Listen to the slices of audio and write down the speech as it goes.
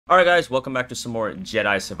Alright guys, welcome back to some more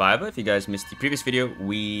Jedi Survivor. If you guys missed the previous video,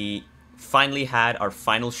 we finally had our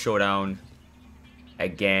final showdown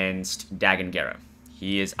against Dagan Gera.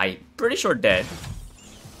 He is, I'm pretty sure, dead.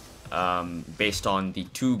 Based on the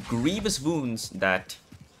two grievous wounds that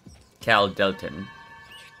Cal dealt him.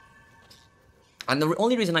 And the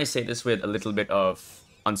only reason I say this with a little bit of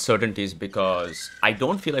uncertainty is because I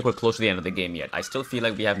don't feel like we're close to the end of the game yet. I still feel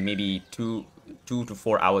like we have maybe two to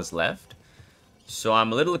 4 hours left. So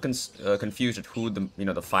I'm a little confused at who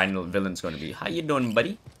the final villain's going to be. How you doing,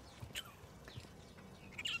 buddy?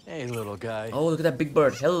 Hey, little guy. Oh, look at that big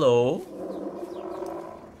bird. Hello.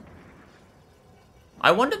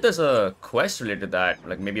 I wonder if there's a quest related to that,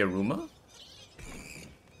 like maybe a rumor.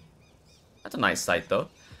 That's a nice sight, though.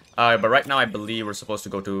 But right now, I believe we're supposed to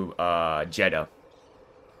go to Jeddah.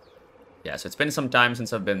 Yeah, so it's been some time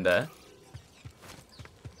since I've been there.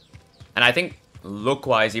 And I think,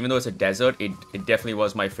 look-wise, even though it's a desert, it definitely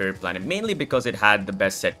was my favorite planet. Mainly because it had the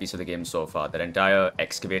best set piece of the game so far. That entire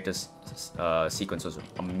excavator sequence was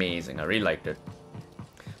amazing. I really liked it.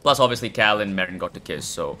 Plus, obviously, Cal and Merrin got to kiss,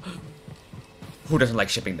 so who doesn't like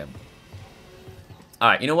shipping them?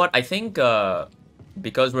 Alright, you know what? I think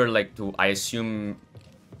because we're like I assume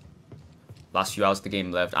last few hours of the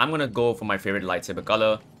game left, I'm gonna go for my favorite lightsaber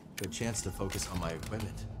color. Good chance to focus on my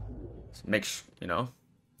equipment. You know.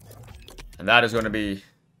 And that is going to be...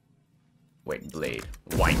 Wait, blade.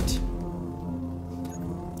 White.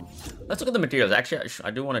 Let's look at the materials. Actually, I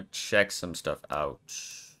do want to check some stuff out.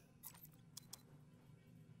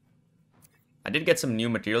 I did get some new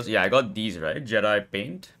materials. Yeah, I got these, right? Jedi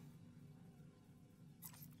paint.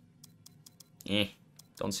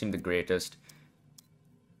 Don't seem the greatest.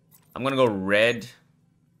 I'm going to go red.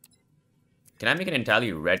 Can I make it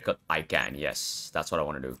entirely red? I can, yes. That's what I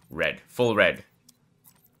want to do. Red. Full red.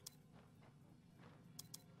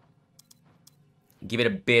 Give it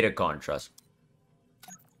a bit of contrast.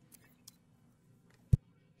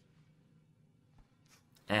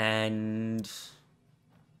 And...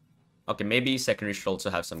 okay, maybe secondary should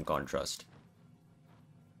also have some contrast.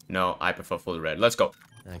 No, I prefer full red. Let's go.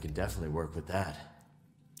 I can definitely work with that.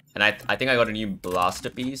 And I think I got a new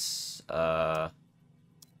blaster piece. Yeah,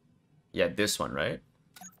 this one, right?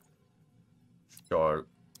 Sure.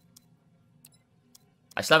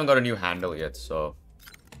 I still haven't got a new handle yet, so...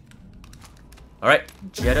 Alright,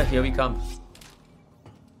 Jeddah, here we come.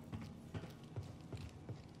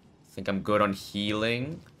 Think I'm good on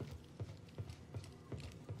healing.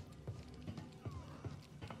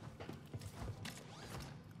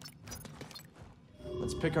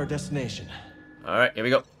 Let's pick our destination. Alright, here we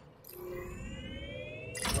go.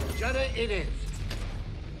 Jeddah it is.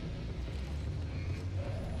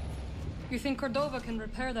 You think Cordova can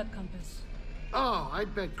repair that compass? Oh, I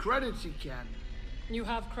bet credits he can. You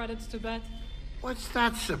have credits to bet? What's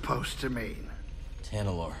that supposed to mean?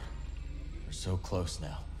 Tanalorr. We're so close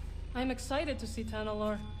now. I'm excited to see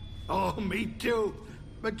Tanalorr. Oh, me too.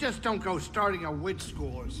 But just don't go starting a witch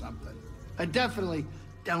school or something. And definitely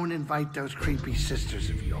don't invite those creepy sisters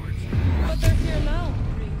of yours. But they're here now,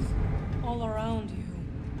 Grease. All around you.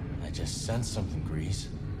 I just sensed something, Grease.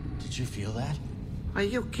 Did you feel that? Are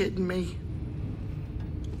you kidding me?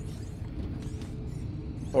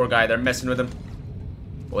 Poor guy, they're messing with him.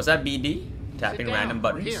 What was that, BD? Tapping Sit down. random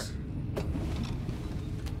buttons. We're here.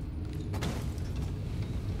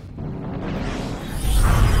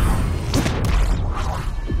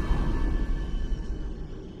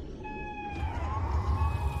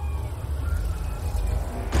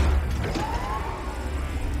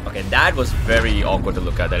 Okay, that was very awkward to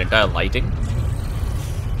look at, that entire lighting.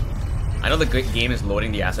 I know the game is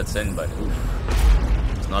loading the assets in, but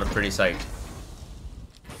oof, it's not a pretty sight.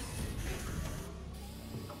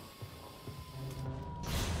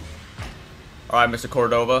 Alright, Mr.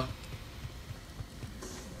 Cordova.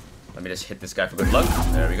 Let me just hit this guy for good luck.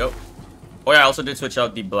 There we go. Oh yeah, I also did switch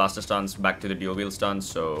out the blaster stance back to the dual-wield stance,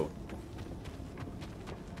 so...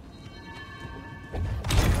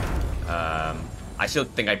 I still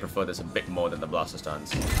think I prefer this a bit more than the blaster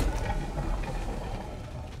stance.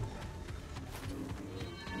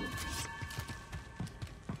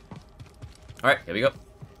 Alright, here we go.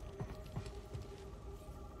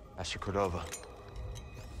 Master Cordova.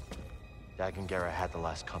 Dagan Gera had the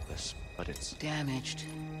last compass, but it's damaged.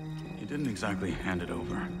 He didn't exactly hand it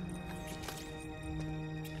over.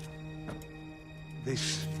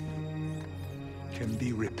 This can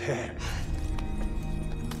be repaired.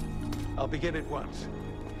 I'll begin at once.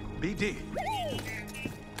 BD.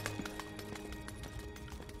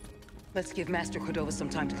 Let's give Master Cordova some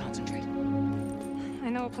time to concentrate. I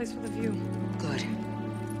know a place with a view. Good.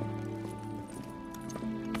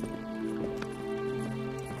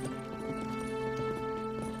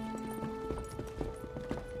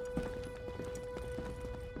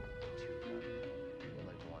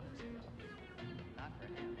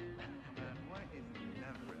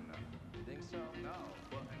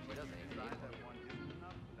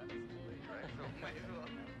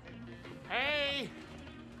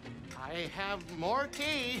 I have more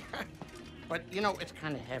tea. But, you know, it's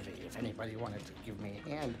kind of heavy. If anybody wanted to give me a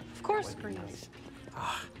hand. Of course, that would be Grease. nice.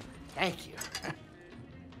 Ah, thank you.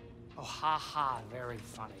 Oh, ha, very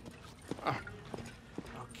funny.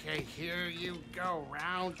 Okay, here you go,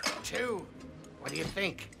 round 2. What do you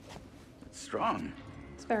think? Strong.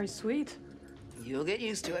 It's very sweet. You'll get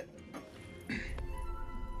used to it. You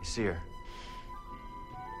see her.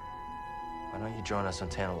 Why don't you join us on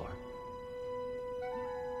Tanalor?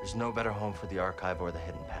 There's no better home for the Archive or the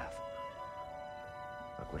Hidden Path.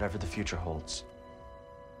 Look, whatever the future holds,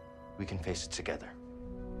 we can face it together.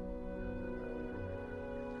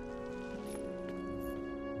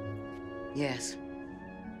 Yes.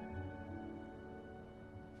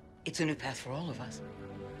 It's a new path for all of us.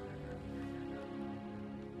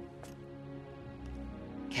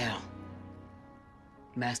 Cal,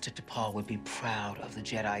 Master T'Pol would be proud of the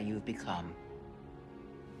Jedi you've become.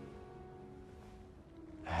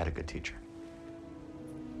 I had a good teacher.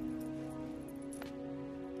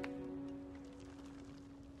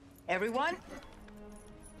 Everyone,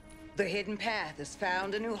 the Hidden Path has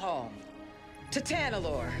found a new home. To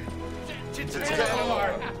Tanalor.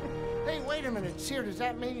 Hey, wait a minute, Seer, does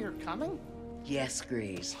that mean you're coming? Yes,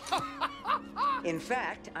 Grease. In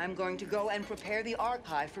fact, I'm going to go and prepare the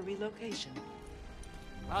Archive for relocation.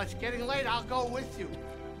 Well, it's getting late, I'll go with you.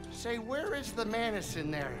 Say, where is the Manus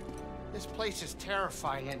in there? This place is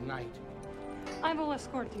terrifying at night. I will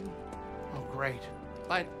escort you. Oh, great.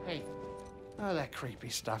 But, hey, none of that creepy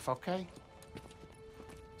stuff, okay?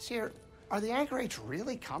 Seer, are the Anchorites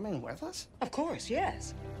really coming with us? Of course,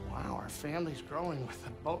 yes. Wow, our family's growing with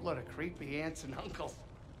a boatload of creepy aunts and uncles.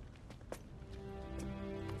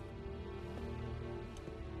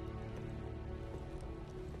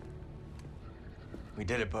 We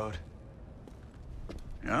did it, Bode.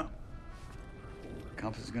 Yeah.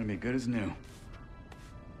 Compass is gonna be good as new.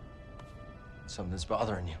 Something's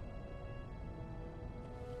bothering you.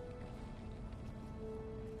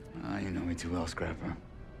 Ah, you know me too well, Scrapper.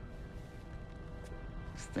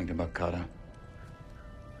 Just thinking about Kata.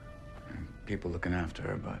 And people looking after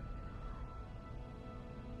her, but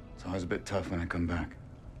it's always a bit tough when I come back.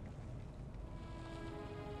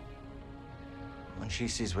 When she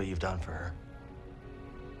sees what you've done for her,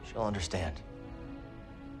 she'll understand.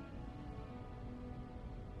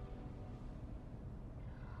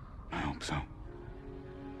 I hope so.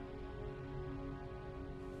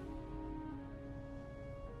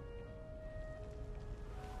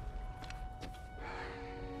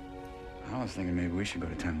 I was thinking maybe we should go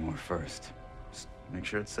to Tanalor first. Just make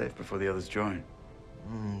sure it's safe before the others join.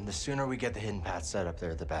 The sooner we get the Hidden Path set up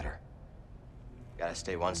there, the better. Gotta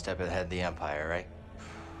stay one step ahead of the Empire, right?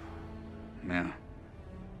 Yeah.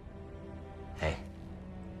 Hey.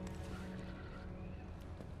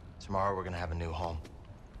 Tomorrow we're gonna have a new home.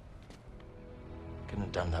 Couldn't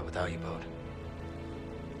have done that without you, Bode.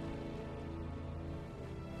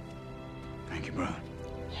 Thank you, brother.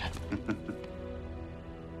 Yeah.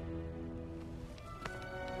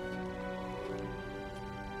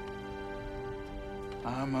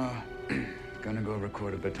 I'm, gonna go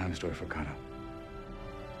record a bedtime story for Kata.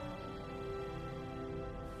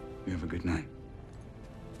 You have a good night.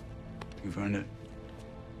 You've earned it.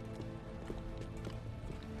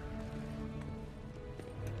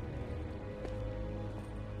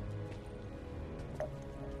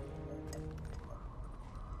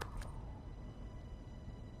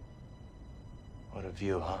 What a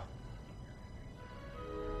view, huh?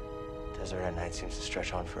 Desert at night seems to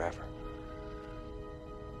stretch on forever.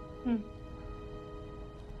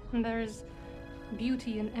 And there is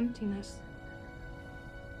beauty in emptiness.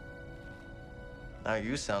 Now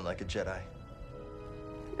you sound like a Jedi.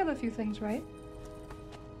 You got a few things right.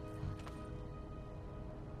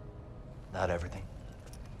 Not everything.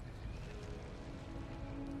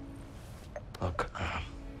 Look,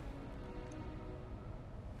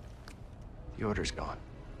 the Order's gone.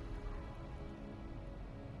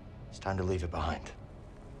 It's time to leave it behind.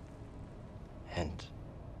 And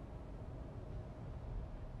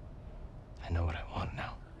I know what I want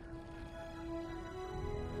now.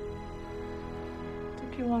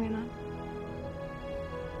 Took you long enough.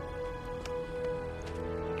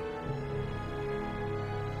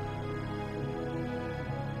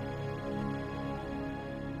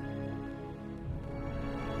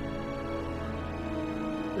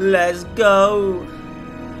 Let's go!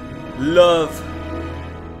 Love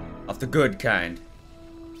of the good kind.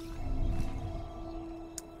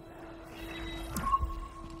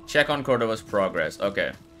 Check on Cordova's progress.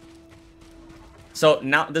 Okay. So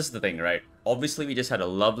now, this is the thing, right? Obviously, we just had a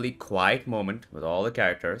lovely, quiet moment with all the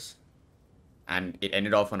characters. And it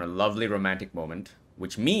ended off on a lovely romantic moment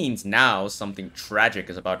which means now something tragic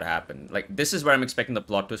is about to happen. Like, this is where I'm expecting the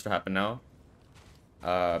plot twist to happen now.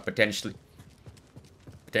 Potentially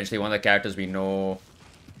one of the characters we know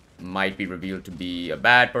might be revealed to be a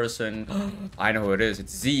bad person. I know who it is.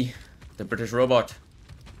 It's Z, the British robot.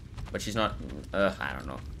 But she's not... I don't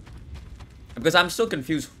know. Because I'm still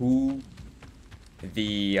confused who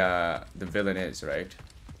the villain is, right?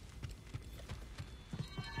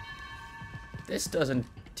 This doesn't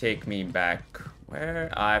take me back.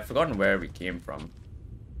 Where? I've forgotten where we came from.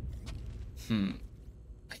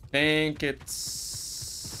 I think it's...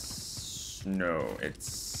 No,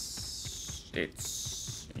 it's...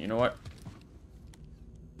 You know what?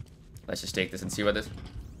 Let's just take this and see what this...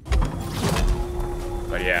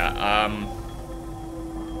 But yeah,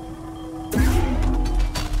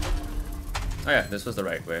 oh yeah, this was the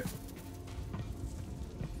right way.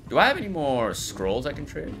 Do I have any more scrolls I can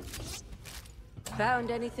trade?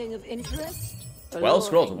 Found anything of interest? 12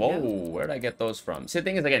 scrolls. Whoa, where did I get those from? See, the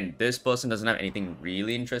thing is, again, this person doesn't have anything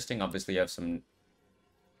really interesting. Obviously, you have some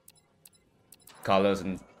colors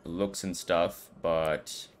and looks and stuff,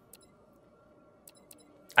 but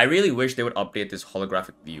I really wish they would update this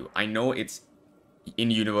holographic view. I know it's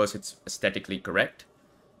in-universe, it's aesthetically correct,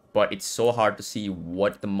 but it's so hard to see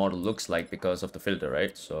what the model looks like because of the filter,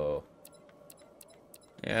 right? So,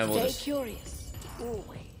 yeah, we'll Stay curious,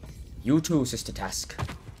 always. You too, Sister Task.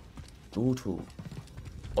 You too.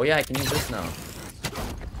 Oh yeah, I can use this now.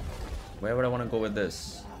 Where would I want to go with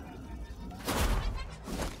this?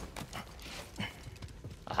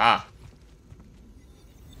 Aha!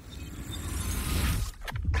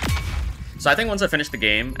 So I think once I finish the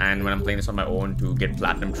game, and when I'm playing this on my own to get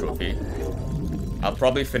Platinum Trophy, I'll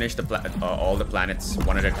probably finish the all the planets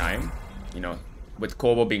one at a time. You know, with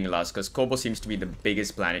Kobo being last, because Kobo seems to be the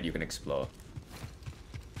biggest planet you can explore.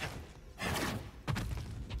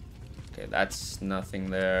 Okay, that's nothing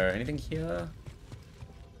there. Anything here?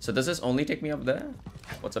 So does this only take me up there?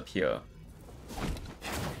 What's up here?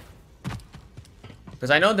 Because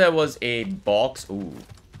I know there was a box. Ooh.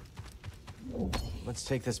 Let's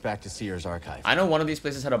take this back to Seer's archive. I know one of these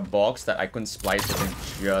places had a box that I couldn't splice it in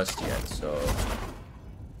just yet, so...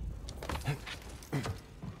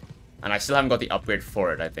 And I still haven't got the upgrade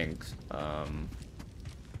for it, I think. But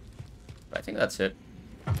I think that's it.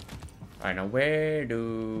 Alright, now where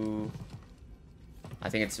do... I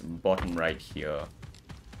think it's bottom right here.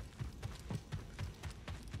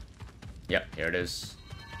 Yep, here it is.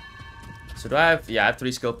 So do I have... Yeah, I have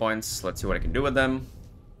 3 skill points. Let's see what I can do with them.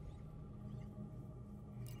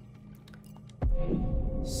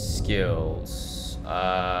 Skills.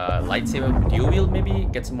 Lightsaber, dual-wield maybe?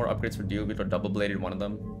 Get some more upgrades for dual-wield or double-bladed, one of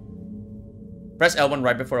them. Press L1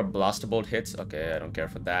 right before a blaster bolt hits. Okay, I don't care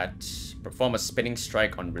for that. Perform a spinning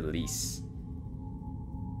strike on release.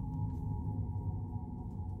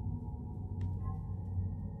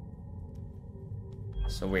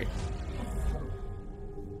 So wait.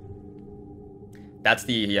 That's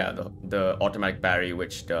the, yeah, the automatic parry,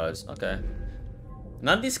 which does, okay.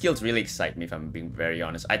 None of these skills really excite me, if I'm being very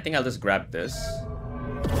honest. I think I'll just grab this.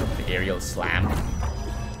 The aerial slam.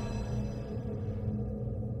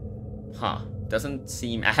 Huh. Doesn't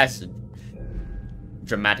seem as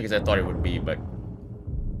dramatic as I thought it would be, but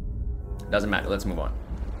doesn't matter. Let's move on.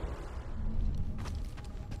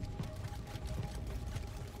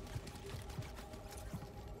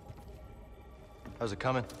 How's it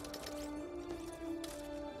coming?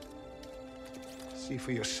 See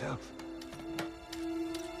for yourself.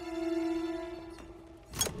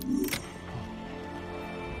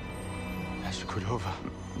 Master Cordova.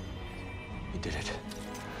 You did it.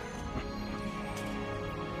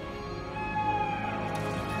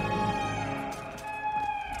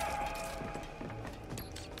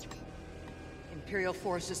 Imperial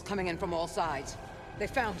forces coming in from all sides. They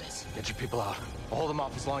found us. Get your people out. Hold them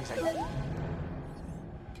off as long as I can.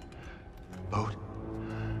 Boat.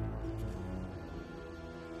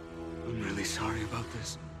 I'm really sorry about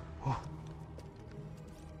this. Oh.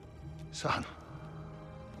 Son.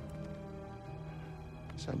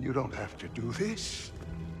 Son, you don't have to do this.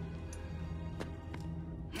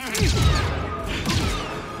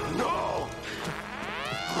 No!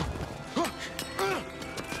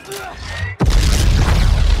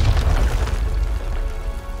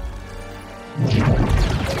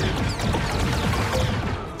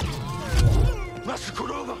 Master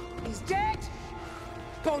Cordova! He's dead!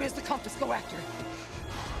 Boat is the compass. Go after him.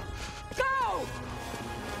 Go!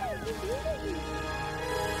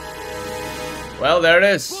 Well, there it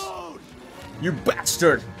is. You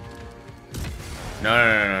bastard!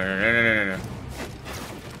 No.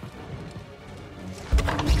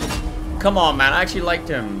 Come on, man. I actually liked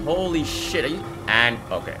him. Holy shit. Are you... And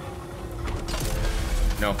okay.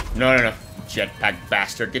 No, no, no, no. Jetpack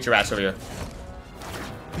bastard. Get your ass over here.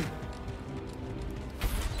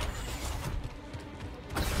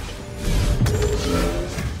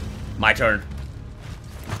 My turn.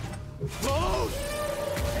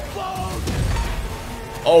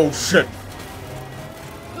 Oh shit.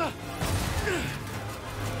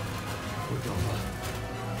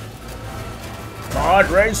 God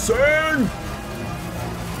racing!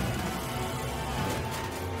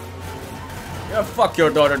 Yeah, fuck your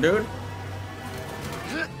daughter, dude.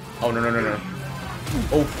 Oh, no, no, no, no.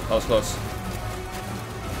 Oh, that was close.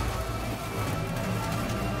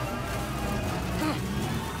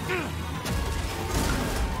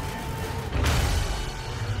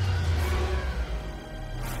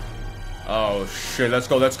 Oh, shit. Let's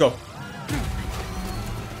go, let's go.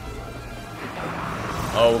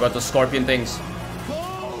 Oh, we got the scorpion things.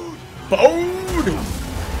 Bode!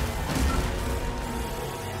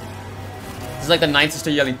 This is like the ninth sister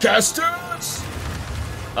yelling, Kestis!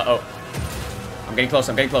 Uh-oh. I'm getting close,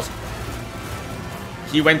 I'm getting close.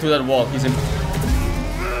 He went through that wall. He's in...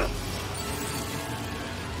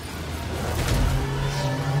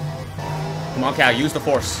 Come on, Cal. Use the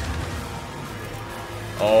force.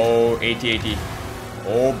 Oh, 80-80.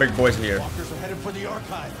 Oh, big boys here. Walkers are headed for the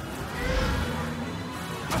archive.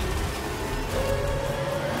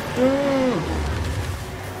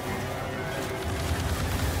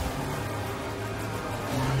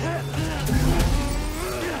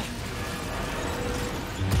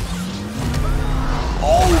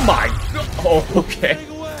 Oh my god. Oh, okay.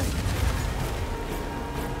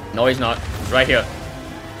 No, he's not. He's right here.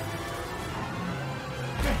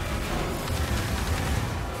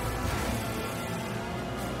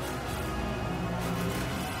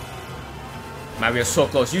 Man, we are so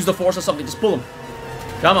close. Use the force or something. Just pull him.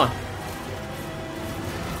 Come on.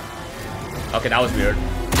 Okay, that was weird.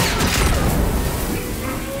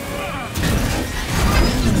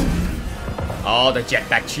 Oh, the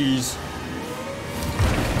jetpack cheese.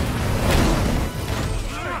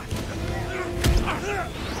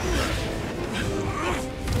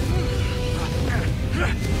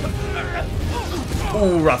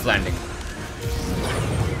 Ooh, rough landing.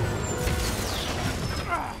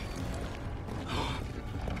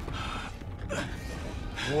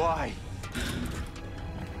 Why?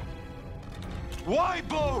 Why,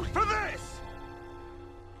 Bode? For this!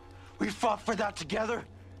 We fought for that together,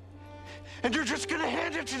 and you're just gonna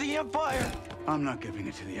hand it to the Empire? I'm not giving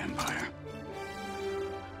it to the Empire.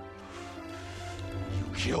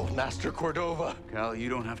 You killed Master Cordova. Cal, you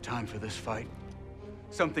don't have time for this fight.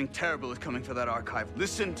 Something terrible is coming for that archive.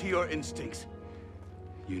 Listen to your instincts.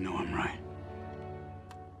 You know I'm right.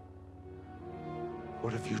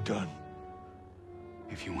 What have you done?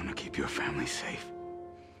 If you want to keep your family safe,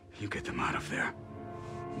 you get them out of there.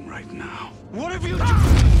 Right now. What have you done?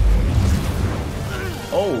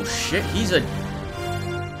 Oh shit, he's a... You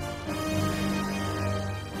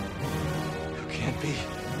can't be.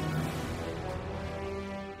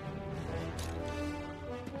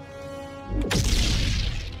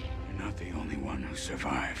 You're not the only one who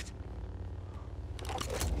survived.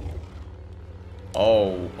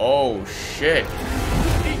 Oh shit.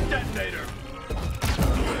 Detonator.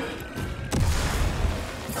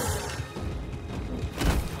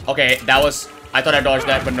 Okay, that was... I thought I dodged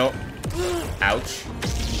that, but no. Ouch.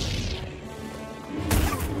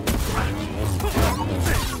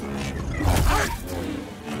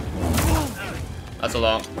 That's a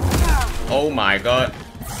long... Oh my god.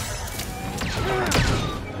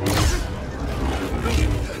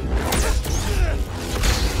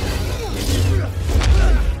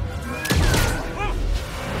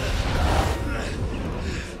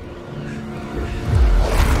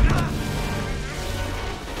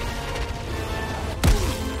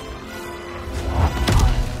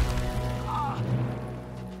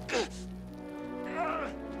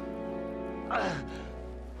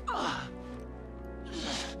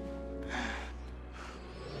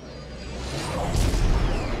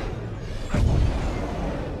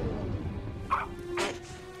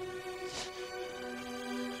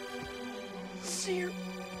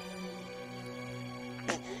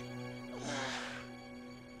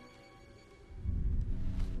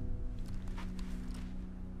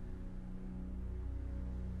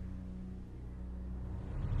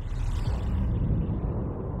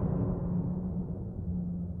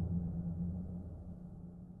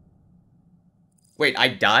 Wait, I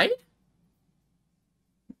died?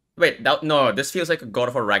 Wait, no, this feels like a God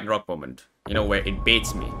of War Ragnarok moment. You know, where it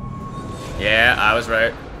baits me. Yeah, I was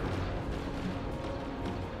right.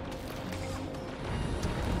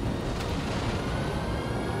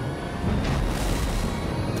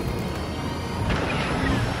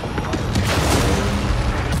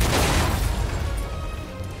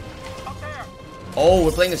 Oh,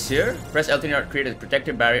 we're playing a Seer? Press L3 to create a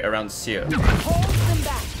protective barrier around Seer. Hold them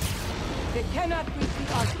back. They cannot reach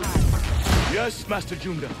the archive. Yes, Master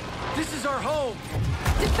Junda. This is our home.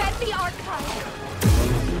 Defend the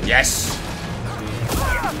archive. Yes!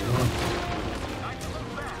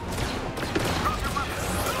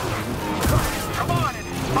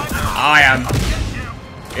 I am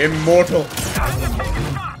immortal.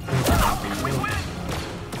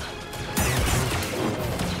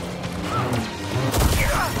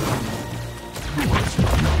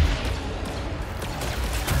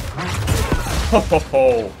 Ho ho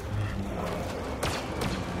ho.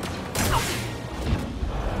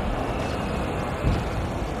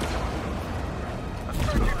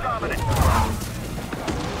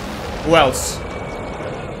 Who else?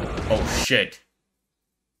 Oh shit.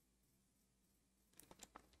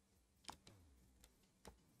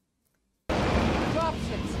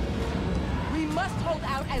 Dropships. We must hold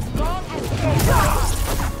out as long as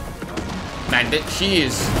we Man, she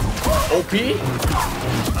is OP.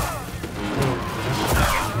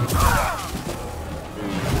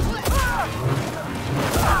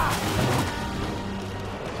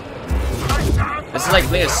 This is like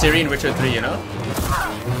playing a Syrian Witcher 3, you know?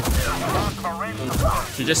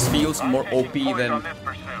 She just feels more OP than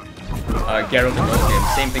Geralt in those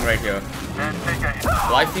games. Same thing right here.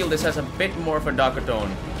 Well, I feel this has a bit more of a darker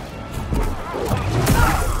tone.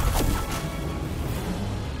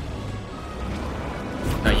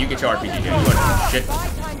 Now you get your RPG here. You got shit.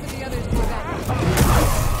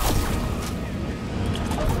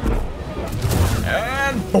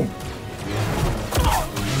 And boom.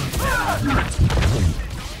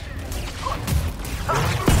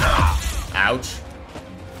 Ouch.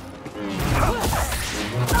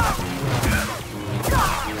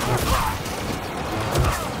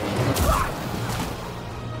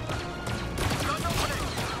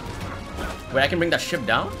 Wait, I can bring that ship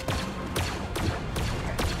down?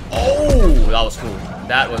 Oh, that was cool.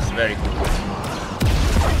 That was very cool.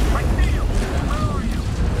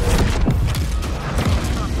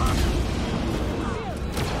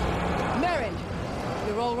 Merrin,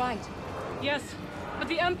 you're all right. Yes, but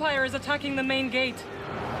the Empire is attacking the main gate.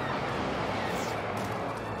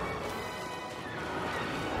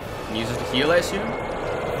 Can you use it to heal, I assume?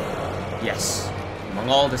 Yes. Among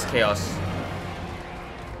all this chaos.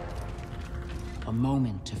 A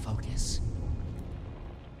moment to focus.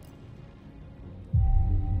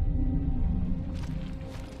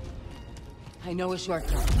 I know a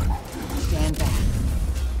shortcut. Stand back.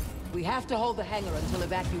 We have to hold the hangar until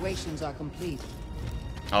evacuations are complete.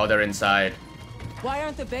 Oh, they're inside. Why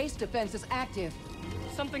aren't the base defenses active?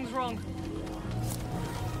 Something's wrong.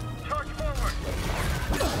 Charge forward!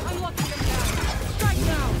 I'm locking them down. Strike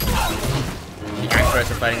now! The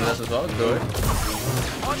Anchorites are fighting with us as well. Good.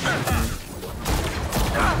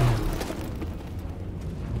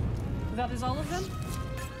 That is all of them?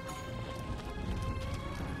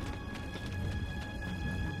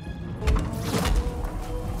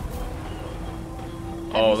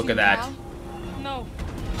 Oh, look at that. No,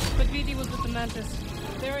 but VD was with the Mantis.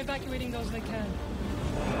 They're evacuating those they can.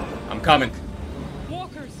 I'm coming.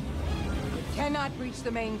 Walkers! Cannot reach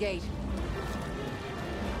the main gate.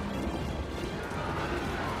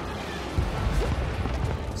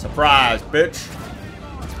 Surprise, bitch.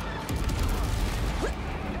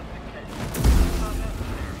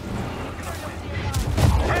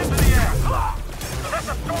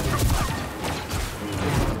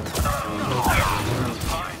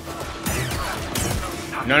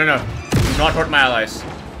 No, no, no. Do not hurt my allies.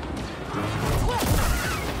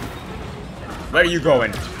 Where are you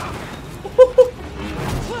going?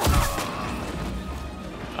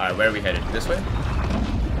 Alright, where are we headed? This way?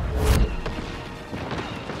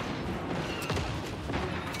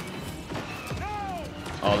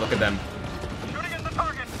 Oh, look at them. Shooting at the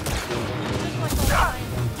target.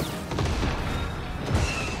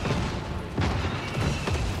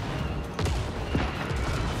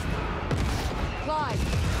 Clyde,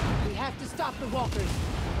 we have to stop the walkers.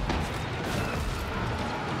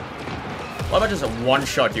 What about just a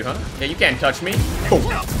one-shot you, huh? Yeah, you can't touch me. Boom.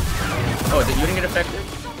 Oh, you didn't get affected?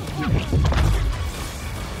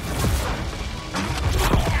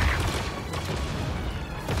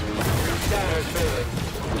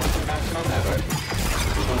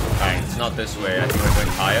 Alright, it's not this way. I think we're going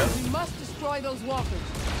higher. We must destroy those walkers.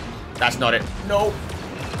 That's not it. No.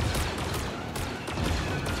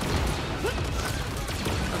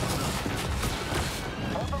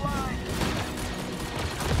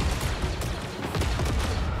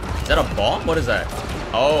 Is that a bomb? What is that?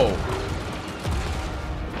 Oh.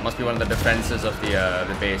 Must be one of the defenses of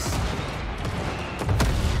the base.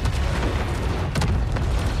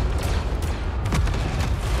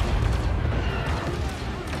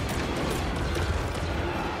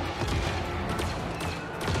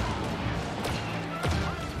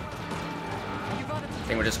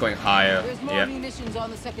 we're just going higher. There's more Yep. munitions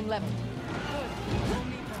on the second level.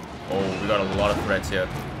 Oh, we got a lot of threats here.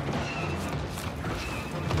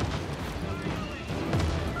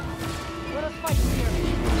 Let us fight here.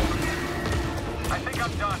 I think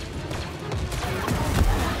I'm done.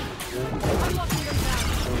 I'm locking them down.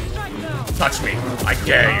 Strike now. Touch me. I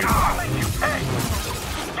dare you.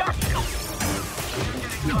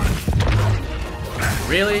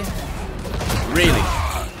 Really? Really?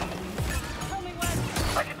 Tell me when.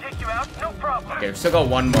 I can take you out, no problem. Okay, we've still got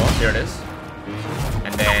one more. Here it is.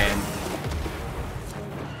 And then...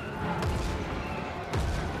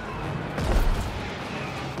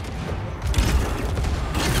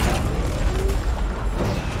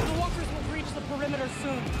 The walkers will reach the perimeter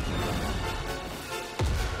soon.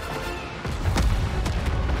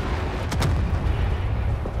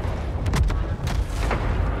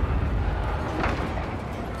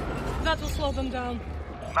 That will slow them down.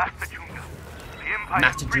 Master Junda. The Empire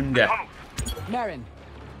Master Junda. Marin,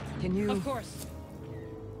 can you... Of course.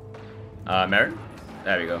 Merritt?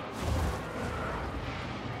 There we go.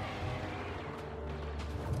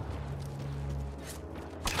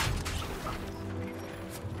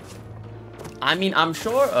 I mean, I'm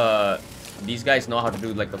sure, these guys know how to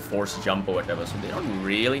do, like, the force jump or whatever, so they don't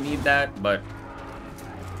really need that, but...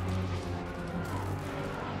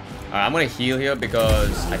 I'm gonna heal here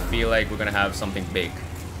because I feel like we're gonna have something big.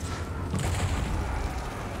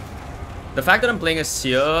 The fact that I'm playing as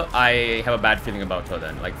Seer, I have a bad feeling about her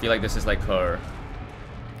then. Like, I feel like this is like her...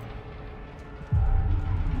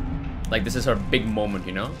 Like, this is her big moment,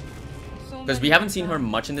 you know? Because we haven't seen her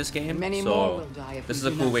much in this game, Many more so will die if this is we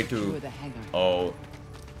a do cool not way secure to... the hangar. Oh.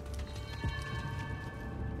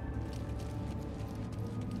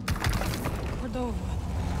 Cordova.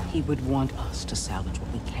 He would want us to salvage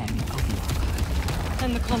what we can of the archive.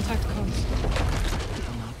 And the contact codes. It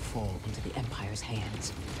will not fall into the Empire's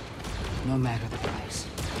hands, no matter the price.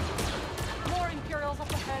 More Imperials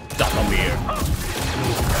up ahead. Dathomir.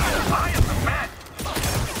 I am the man.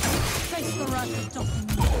 Face the rapid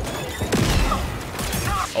Dathomir.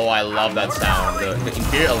 Oh, I love that sound. The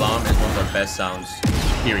Imperial alarm is one of the best sounds,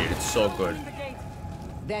 period. It's so good. The gate.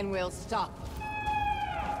 Then we'll stop.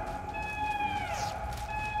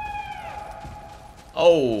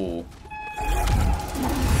 Oh.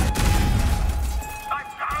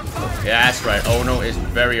 Yeah, that's right. Oh no is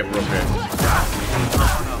very appropriate.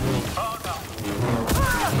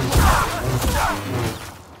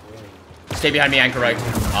 Stay behind me, Anchorite.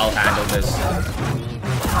 I'll handle this.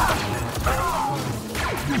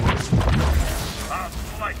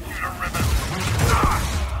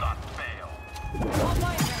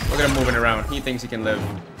 Look at him moving around. He thinks he can live.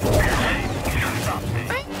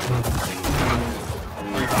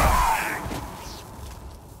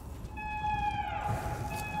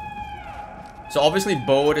 So obviously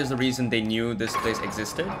Bode is the reason they knew this place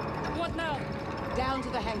existed. What now? Down to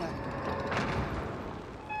the hangar.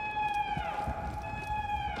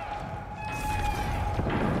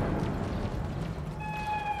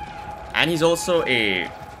 And he's also a...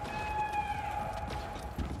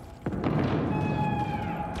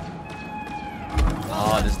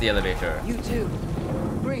 Oh, this is the elevator. You too.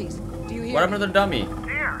 Breeze, do you hear What happened to me? the dummy?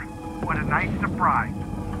 Here. What a nice surprise.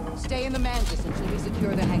 Stay in the Mantis until we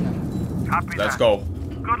secure the hangar. Copy Let's that. go.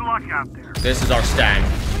 Good luck out there. This is our stand.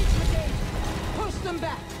 Push them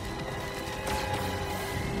back.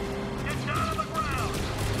 Get down on the ground.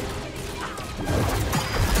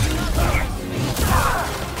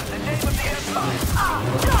 The name of the Empire.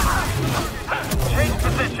 Take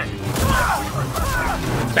position.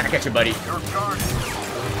 Back at you, buddy. Your guard.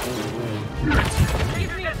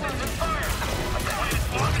 Give me a point. Fire.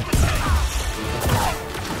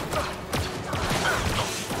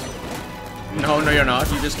 No, no, you're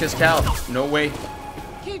not. You just kissed Cal. No way.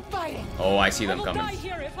 Keep fighting. Oh, I see I them will coming. die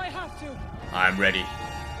here if I have to. I'm ready.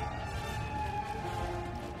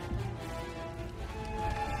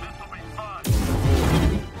 This'll be fun.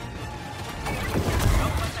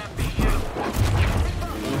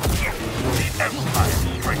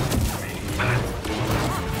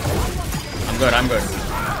 I'm good, I'm good.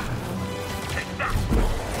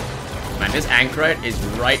 Man, this Anchorite is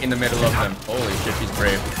right in the middle of them. Holy shit, she's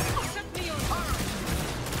brave. Set me on.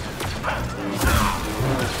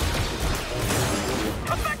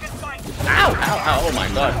 Come back and fight. Ow, ow, ow, oh my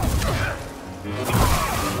god. You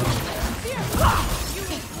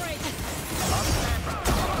will break.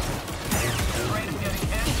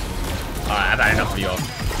 Alright, I've had enough of y'all.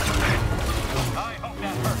 I hope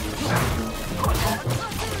that hurts.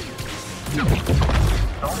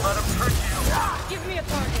 Don't let him trick you. Give me a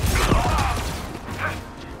target.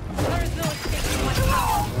 There is no escape from my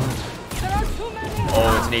power. There are too many.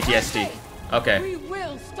 Oh, it's an ATST. Okay. We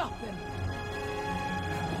will stop them.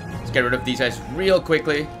 Let's get rid of these guys real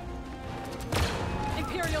quickly.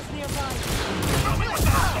 Imperials nearby.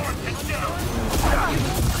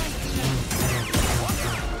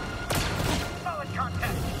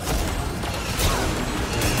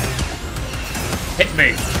 Hit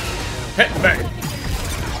me! Hit me!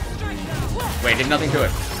 Wait, did nothing to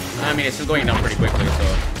it. I mean, it's still going down pretty quickly, so...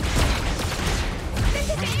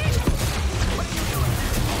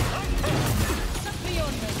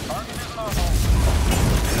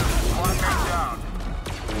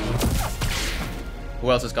 Who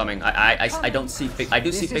else is coming? I don't see... I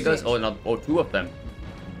do see figures. Oh, no. Oh, two of them.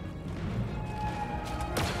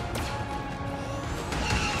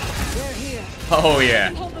 They're here. Oh,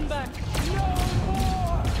 yeah. Hold them back.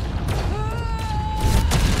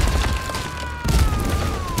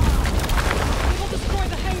 We will destroy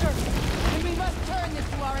the hangar. And we must turn this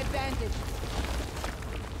to our advantage.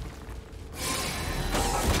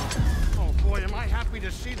 Oh boy, am I happy to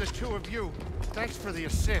see the two of you. Thanks for the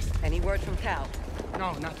assist. Any word from Cal?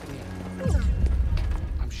 No, nothing yet.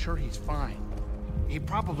 I'm sure he's fine. He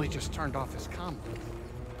probably just turned off his comm.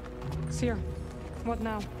 Seer, what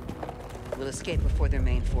now? We'll escape before their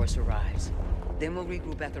main force arrives. Then we'll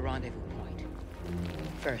regroup at the rendezvous point.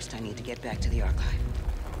 First, I need to get back to the archive.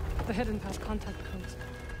 The hidden path contact codes.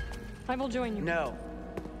 I will join you. No.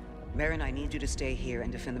 Marin, I need you to stay here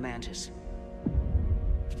and defend the Mantis.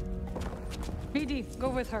 BD, go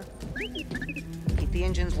with her. Keep the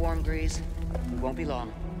engines warm, Grease. We won't be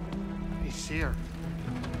long. Hey, Seer.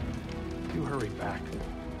 You hurry back.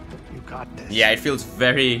 You got this. Yeah, it feels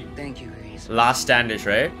very... Thank you, Grease. Last Standish,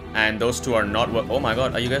 right? And those two are not... Oh my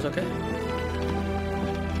god, are you guys okay?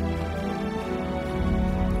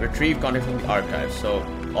 Retrieve content from the archive. So,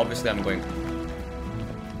 obviously I'm going...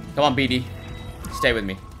 Come on, BD. Stay with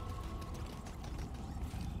me.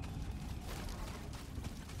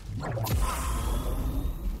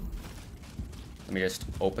 Let me just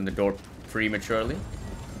open the door prematurely.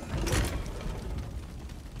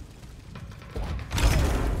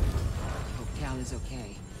 Hope Cal is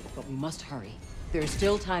okay, but we must hurry. There is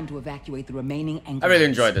still time to evacuate the remaining anchors. I really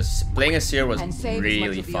enjoyed this. Playing as Seer was And save as much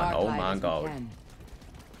really of the fun. Oh archive my as we god. can.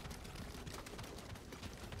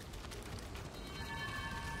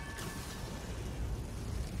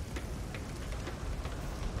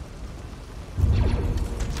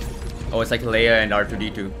 Oh, it's like Leia and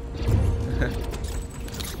R2-D2.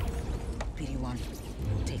 PD-1,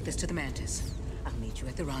 take this to the Mantis. I'll meet you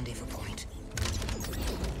at the rendezvous point.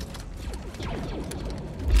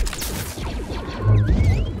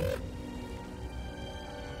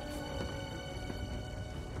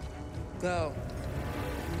 Go.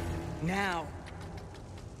 Now.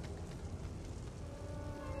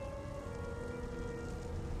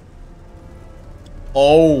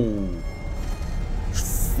 Oh.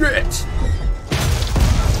 Shit.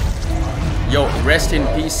 Yo, rest in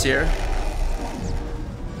peace, Seer.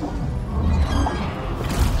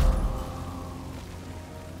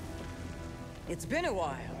 It's been a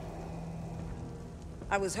while.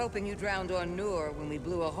 I was hoping you drowned on Nur when we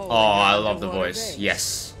blew a hole. Oh, I love the voice.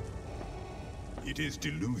 Yes. It is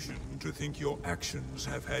delusion to think your actions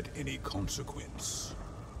have had any consequence.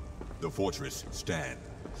 The fortress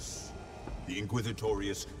stands. The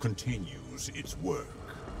Inquisitorius continues its work.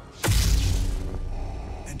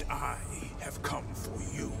 And I have come for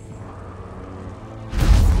you.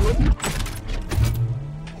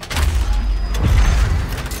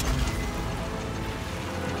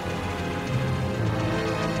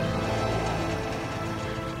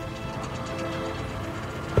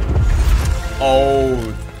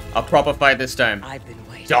 Oh, a proper fight this time. I've been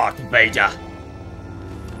waiting. Darth Vader.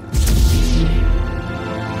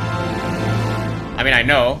 I mean, I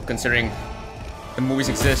know, considering the movies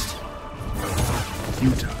exist.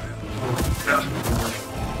 Futile.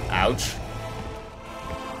 Ouch.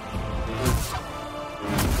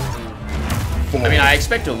 I mean, I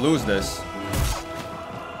expect to lose this.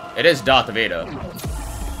 It is Darth Vader.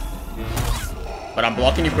 But I'm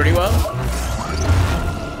blocking you pretty well.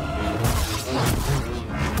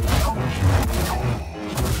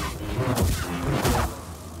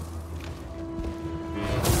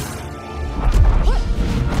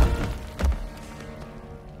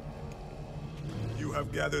 You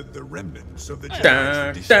have gathered the remnants of the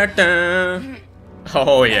Dun, Jedi dun, dun.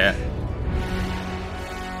 Oh, yeah.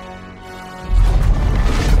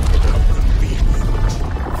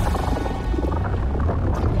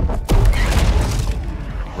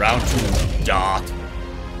 Round 2, Darth.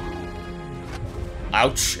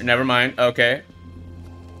 Ouch, never mind. Okay.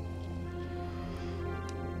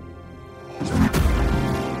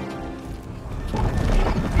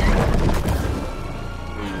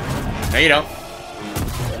 you don't.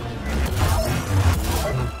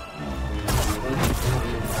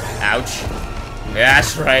 Ouch. Yeah,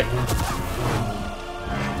 that's right.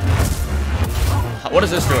 What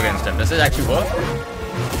does this do against him? Does this actually work?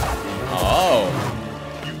 Oh.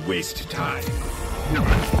 You waste time.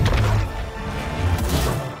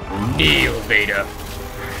 Kneel, Vader.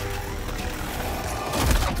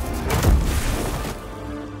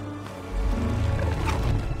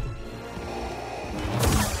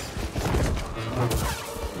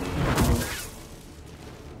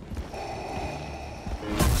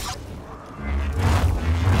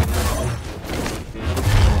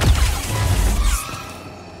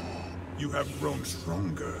 You have grown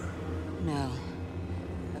stronger. No.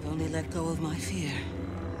 I've only let go of my fear.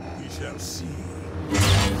 We shall see.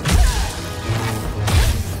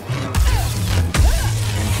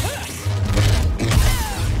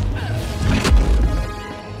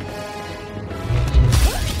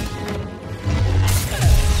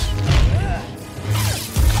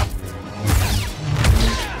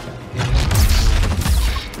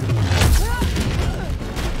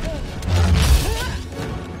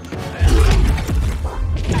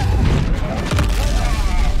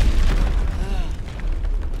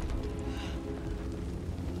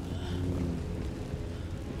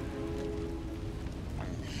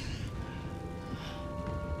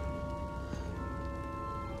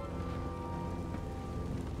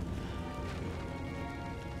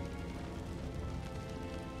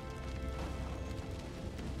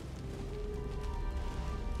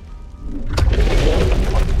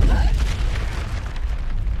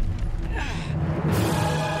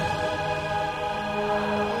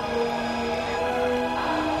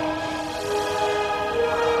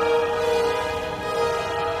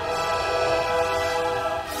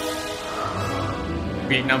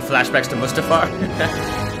 Vietnam flashbacks to Mustafar.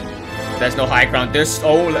 There's no high ground. This.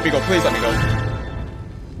 Oh, let me go. Please let me go.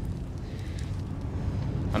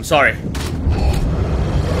 I'm sorry.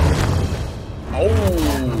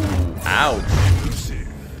 Oh. Ouch.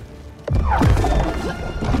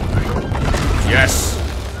 Yes.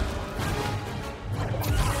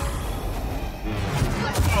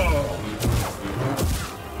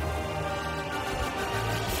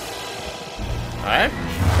 Alright.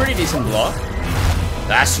 Pretty decent block.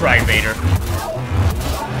 That's right, Vader.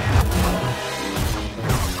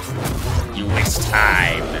 You waste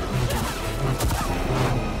time.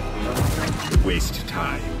 You waste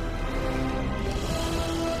time.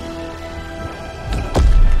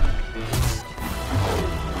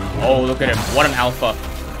 Oh, look at him. What an alpha.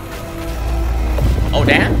 Oh,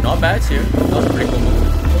 damn. Not bad, too. That was a pretty cool move.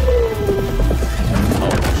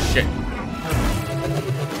 Oh, shit.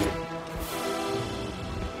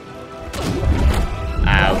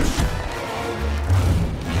 Ouch.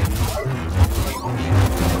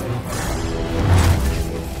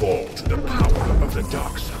 Fall to the power of the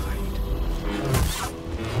dark side.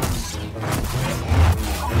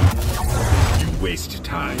 You waste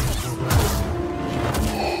time.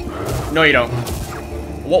 No, you don't.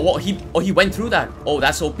 What? He went through that. Oh,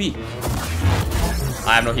 that's OP.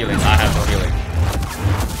 I have no healing. I have no healing.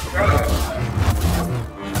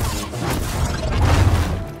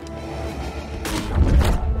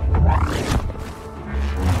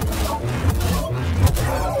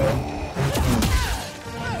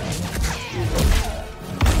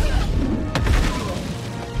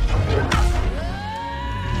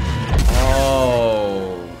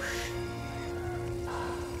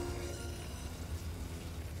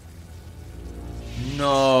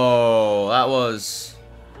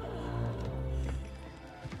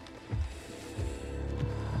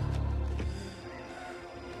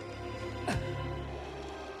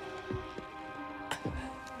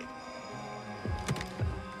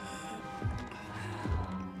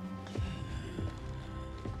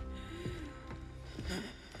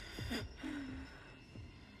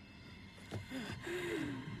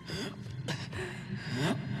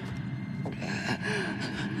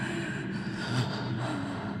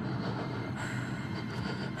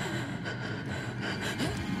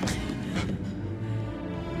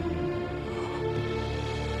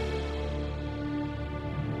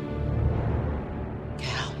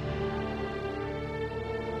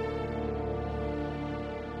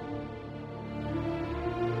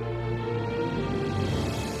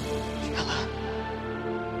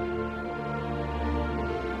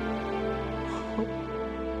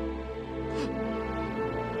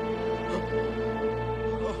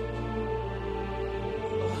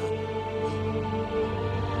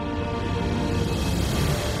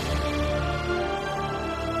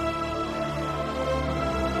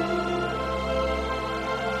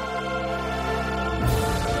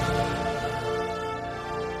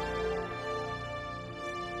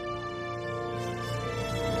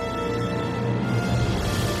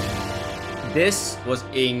 This was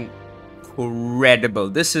incredible.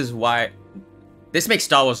 This is why... This makes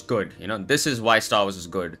Star Wars good, you know? This is why Star Wars is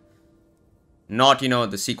good. Not, you know,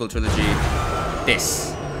 the sequel trilogy.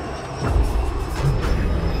 This.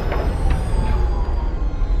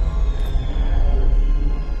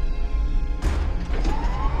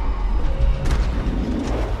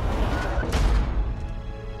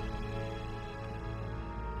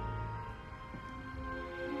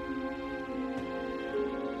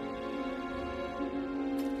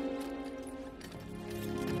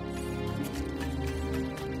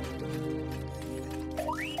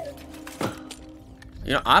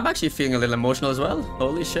 You know, I'm actually feeling a little emotional as well.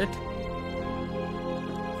 Holy shit.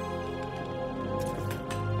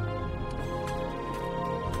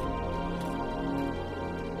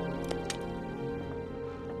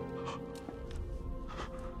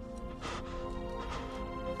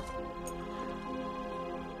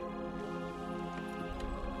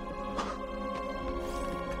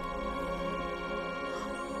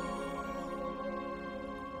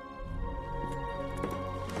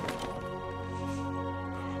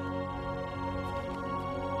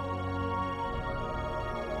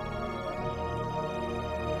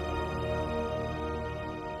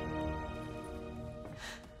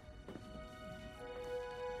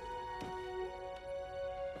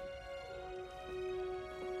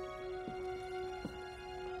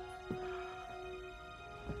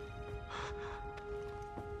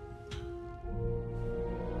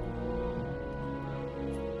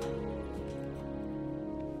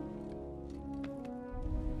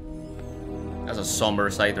 That's a somber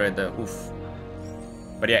sight right there. Oof.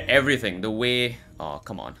 But yeah, everything. The way... Oh,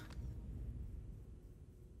 come on.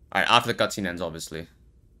 Alright, after the cutscene ends, obviously.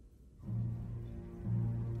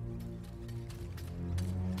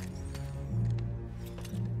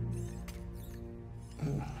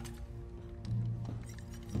 You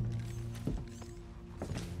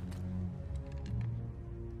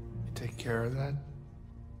take care of that?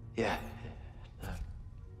 Yeah.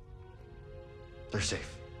 They're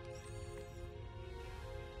safe.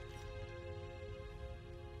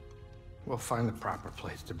 We'll find the proper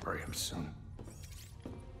place to bury him soon.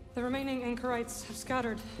 The remaining anchorites have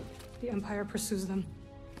scattered. The Empire pursues them.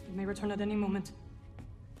 They may return at any moment.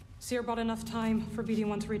 Seer bought enough time for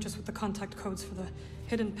BD-1 to reach us with the contact codes for the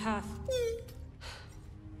hidden path.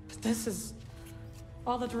 But this is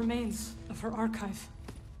all that remains of her archive.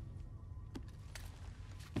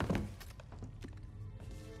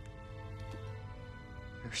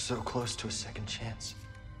 You're so close to a second chance.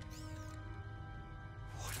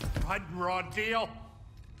 What raw deal?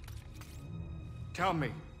 Tell me,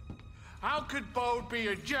 how could Bode be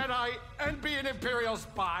a Jedi and be an Imperial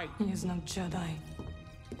spy? He is no Jedi.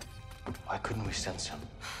 Why couldn't we sense him?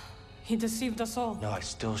 He deceived us all. No, I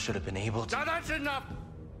still should have been able to. Now that's enough!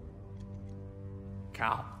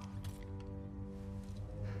 Cal.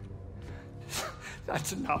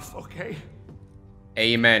 That's enough, okay?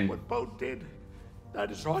 Amen. What Bode did, that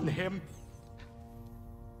is on him.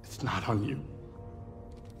 It's not on you.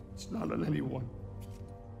 It's not on anyone.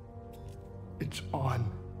 It's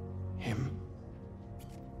on him.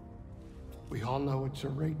 We all know it's a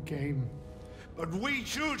rigged game, but we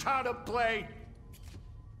choose how to play.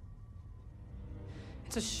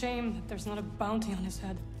 It's a shame that there's not a bounty on his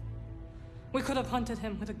head. We could have hunted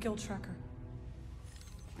him with a guild tracker.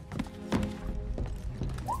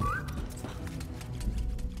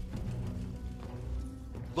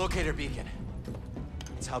 Locator beacon.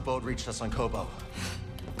 It's how Bode reached us on Kobo.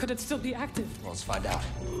 Could it still be active? Well, let's find out.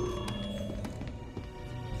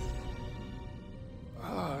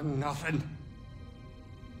 Nothing.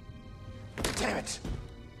 Damn it!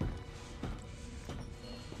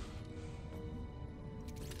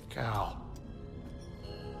 Cal.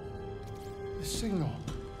 The signal.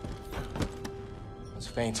 It's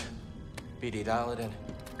faint. BD, dial it in.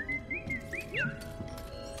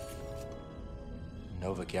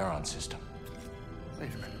 Nova Garon system. Wait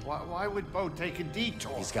a minute. Why would Bode take a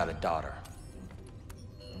detour? He's got a daughter.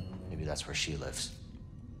 Maybe that's where she lives.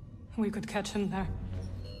 We could catch him there.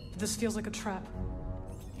 But this feels like a trap.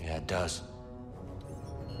 Yeah, it does.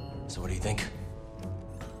 So what do you think?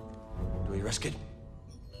 Do we risk it?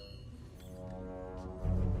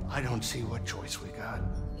 I don't see what choice we got.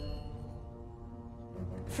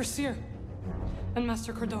 For Seer and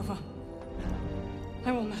Master Cordova,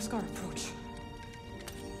 I will mask our approach.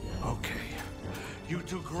 Okay. You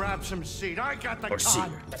two grab some seed. I got the Or Seer.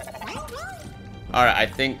 con. Alright, I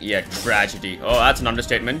think, yeah, tragedy. Oh, that's an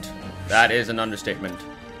understatement. That is an understatement.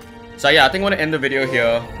 So yeah, I think I want to end the video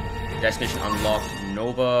here. Destination unlocked,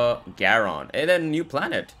 Nova Garon. And then new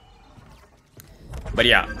planet. But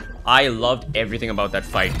yeah, I loved everything about that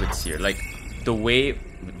fight with Seer. Like, the way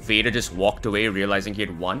Vader just walked away realizing he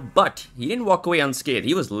had won, but he didn't walk away unscathed.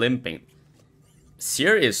 He was limping.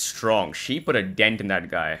 Seer is strong. She put a dent in that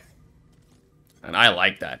guy. And I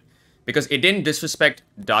like that. Because it didn't disrespect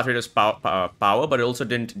Darth Vader's power, but it also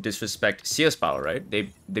didn't disrespect Seer's power, right?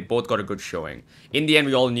 They both got a good showing. In the end,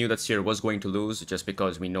 we all knew that Seer was going to lose, just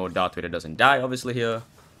because we know Darth Vader doesn't die, obviously, here.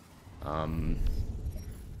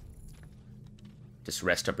 Just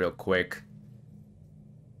rest up real quick.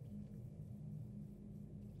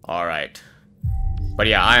 Alright. But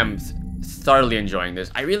yeah, I am thoroughly enjoying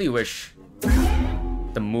this. I really wish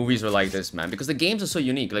the movies were like this, man. Because the games are so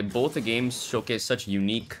unique. Like, both the games showcase such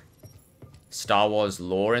unique Star Wars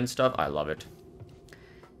lore and stuff. I love it.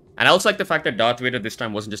 And I also like the fact that Darth Vader this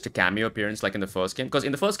time wasn't just a cameo appearance like in the first game. Because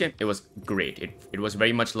in the first game, it was great. It was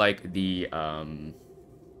very much like the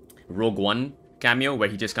Rogue One cameo, where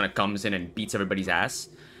he just kind of comes in and beats everybody's ass.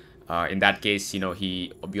 In that case, you know,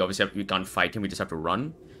 we can't fight him, we just have to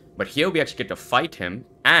run. But here we actually get to fight him,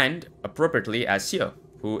 and appropriately as Seer,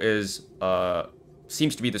 who is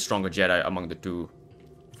seems to be the stronger Jedi among the two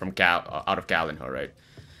from Cal, out of Cal and her, right?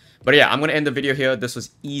 But yeah, I'm gonna end the video here. This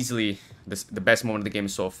was easily the best moment of the game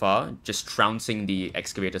so far. Just trouncing the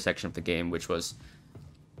excavator section of the game, that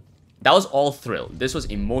was all thrill. This was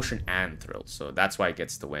emotion and thrill, so that's why it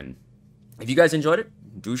gets the win. If you guys enjoyed it,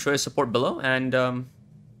 do show your support below, and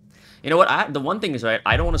you know what? The one thing is, right,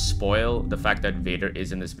 I don't want to spoil the fact that Vader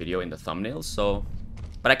is in this video in the thumbnail, so...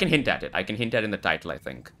 But I can hint at it. I can hint at it in the title, I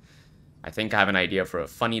think. I think I have an idea for a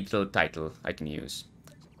funny little title I can use.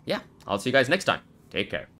 Yeah, I'll see you guys next time. Take care.